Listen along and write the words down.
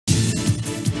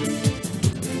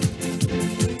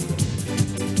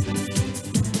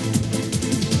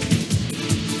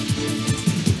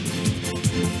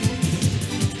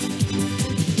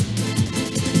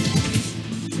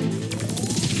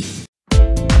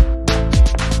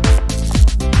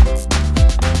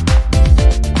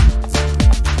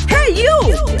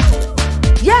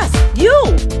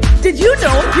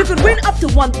You could win up to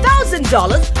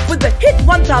 $1,000 with the Hit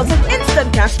 1000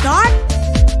 Instant Cash Card,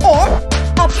 or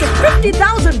up to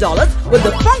 $50,000 with the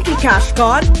Funky Cash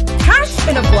Card, Cash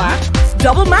in a Flash,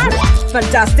 Double Match,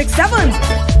 Fantastic Sevens,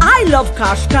 I Love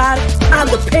Cash Card, and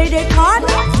the Payday Card.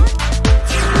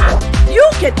 You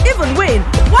can even win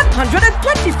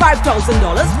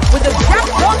 $125,000 with the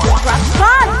Jackpot Scratch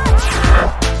Card.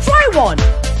 Try one.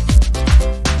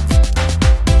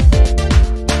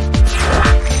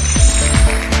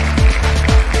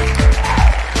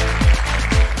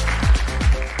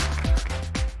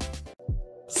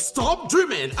 Stop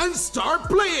dreaming and start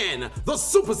playing! The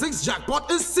Super 6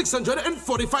 jackpot is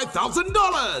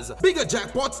 $645,000! Bigger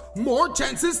jackpots, more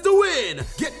chances to win!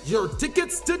 Get your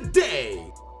tickets today!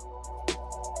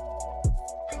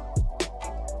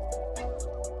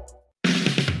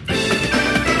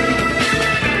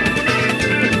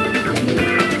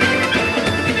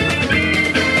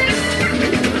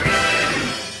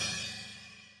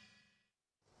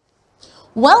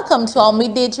 Welcome to our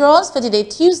midday draws for today,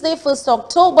 Tuesday, 1st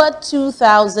October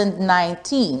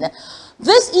 2019.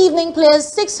 This evening,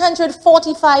 players,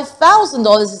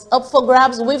 $645,000 is up for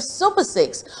grabs with Super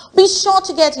 6. Be sure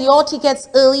to get your tickets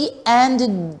early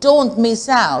and don't miss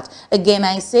out. Again,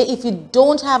 I say, if you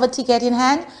don't have a ticket in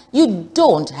hand, you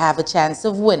don't have a chance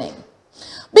of winning.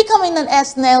 Becoming an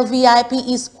SNL VIP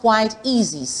is quite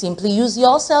easy. Simply use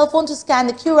your cell phone to scan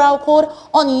the QR code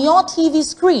on your TV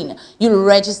screen. You'll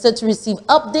register to receive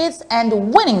updates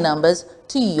and winning numbers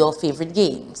to your favorite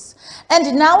games.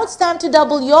 And now it's time to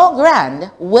double your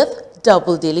grand with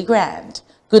Double Daily Grand.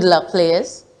 Good luck,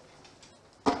 players.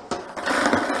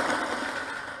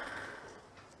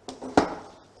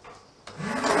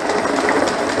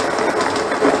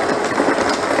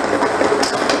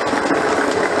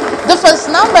 The first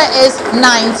number is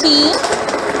 19,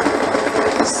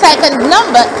 second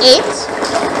number 8,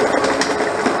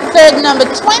 third number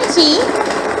 20,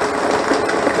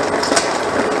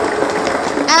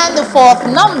 and the fourth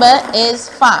number is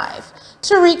 5.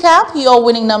 To recap, your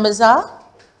winning numbers are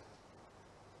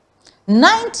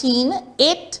 19,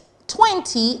 8,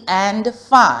 20, and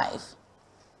 5.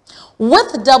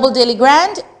 With Double Daily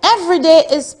Grand, every day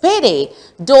is payday.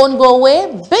 Don't go away,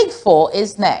 Big 4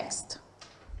 is next.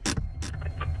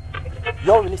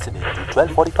 You're listening to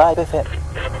 1245 FM.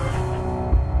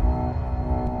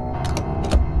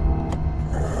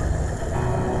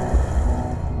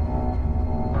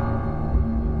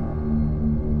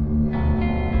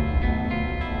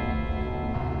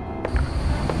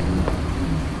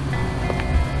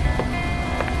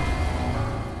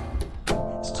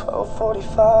 It's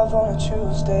 12:45 on a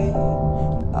Tuesday.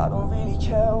 I don't really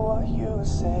care what you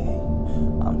say.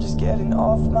 I'm just getting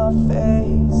off my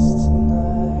face tonight.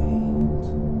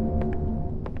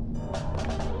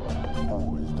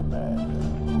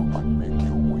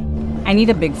 I need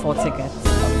a Big 4 ticket.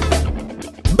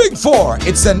 Big 4,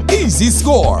 it's an easy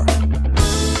score.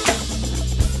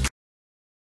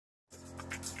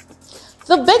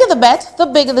 The bigger the bet, the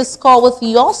bigger the score with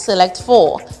your Select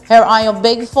 4. Here are your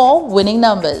Big 4 winning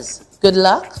numbers. Good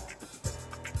luck.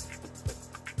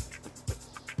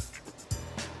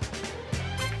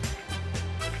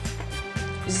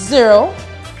 Zero,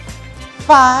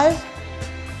 5,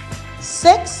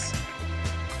 6,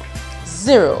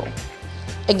 0.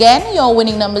 Again, your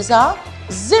winning numbers are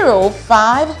 0,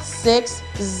 5, 6,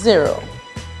 0.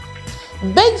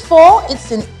 Big 4,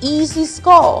 it's an easy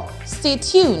score. Stay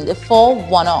tuned for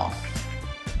one off.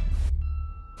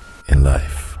 In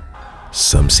life,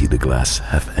 some see the glass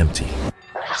half empty.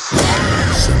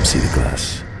 Some see the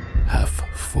glass half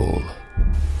full.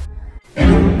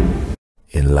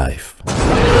 In life,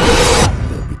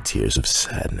 there'll be tears of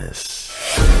sadness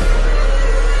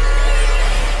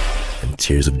and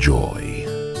tears of joy.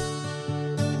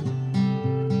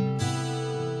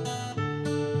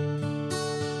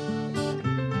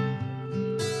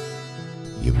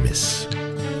 You miss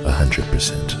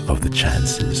 100% of the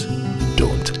chances you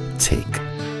don't take.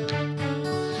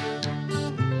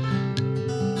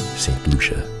 St.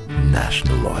 Lucia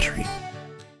National Lottery.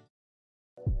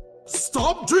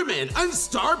 Stop dreaming and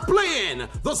start playing!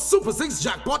 The Super 6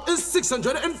 jackpot is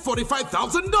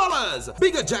 $645,000!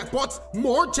 Bigger jackpots,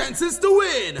 more chances to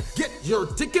win! Get your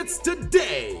tickets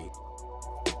today!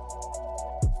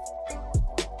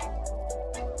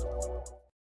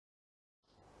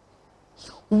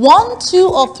 One, 2,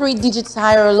 or 3 digits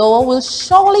higher or lower will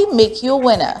surely make you a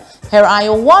winner. Here are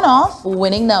your one-off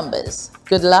winning numbers.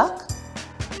 Good luck.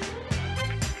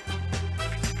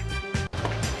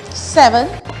 7,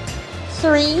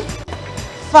 3,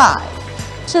 5.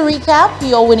 To recap,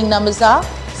 your winning numbers are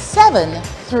 7,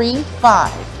 3,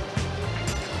 5.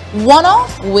 One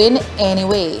off, win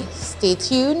anyway. Stay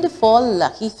tuned for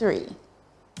Lucky 3.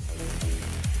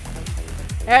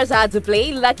 Here's how to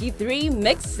play Lucky 3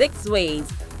 Mix 6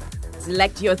 ways.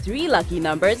 Select your 3 lucky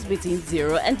numbers between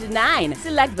 0 and 9.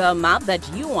 Select the amount that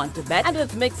you want to bet, and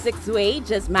with Mix 6 way,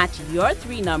 just match your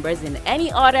 3 numbers in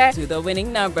any order to the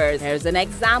winning numbers. Here's an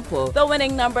example. The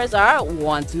winning numbers are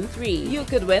 1, 2, 3. You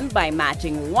could win by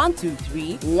matching 1, 2,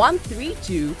 3, 1, 3,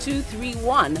 2, 2, 3,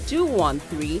 1, 2, 1,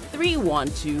 3, 3, 1,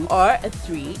 2, or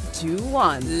 3, 2,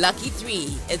 1. Lucky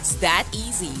 3. It's that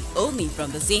easy. Only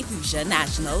from the St. Lucia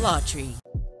National Lottery.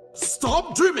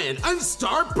 Stop dreaming and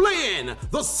start playing!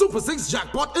 The Super 6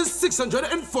 jackpot is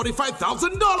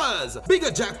 $645,000! Bigger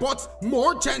jackpots,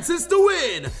 more chances to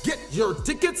win! Get your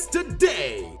tickets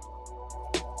today!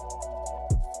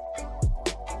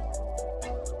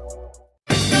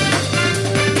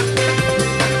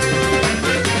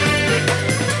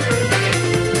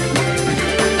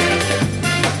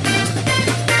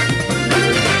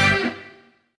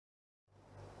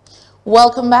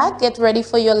 Welcome back. Get ready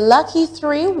for your Lucky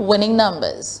 3 winning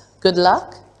numbers. Good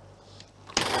luck.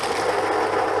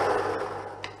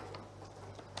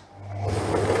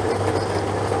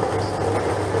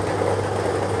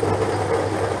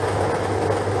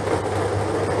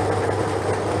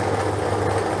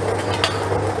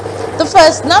 The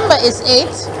first number is 8.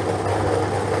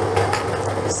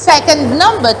 Second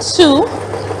number 2.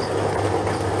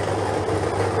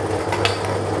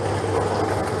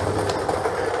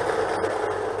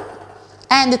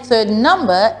 And the third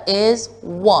number is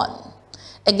 1.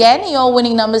 Again, your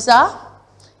winning numbers are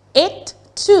 8,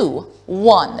 2,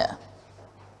 1.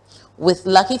 With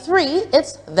Lucky 3,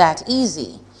 it's that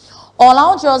easy. All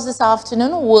our draws this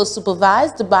afternoon were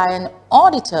supervised by an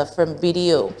auditor from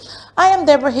BDO. I am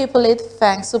Deborah Hippolyte.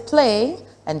 Thanks for playing,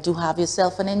 and do have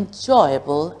yourself an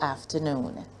enjoyable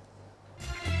afternoon.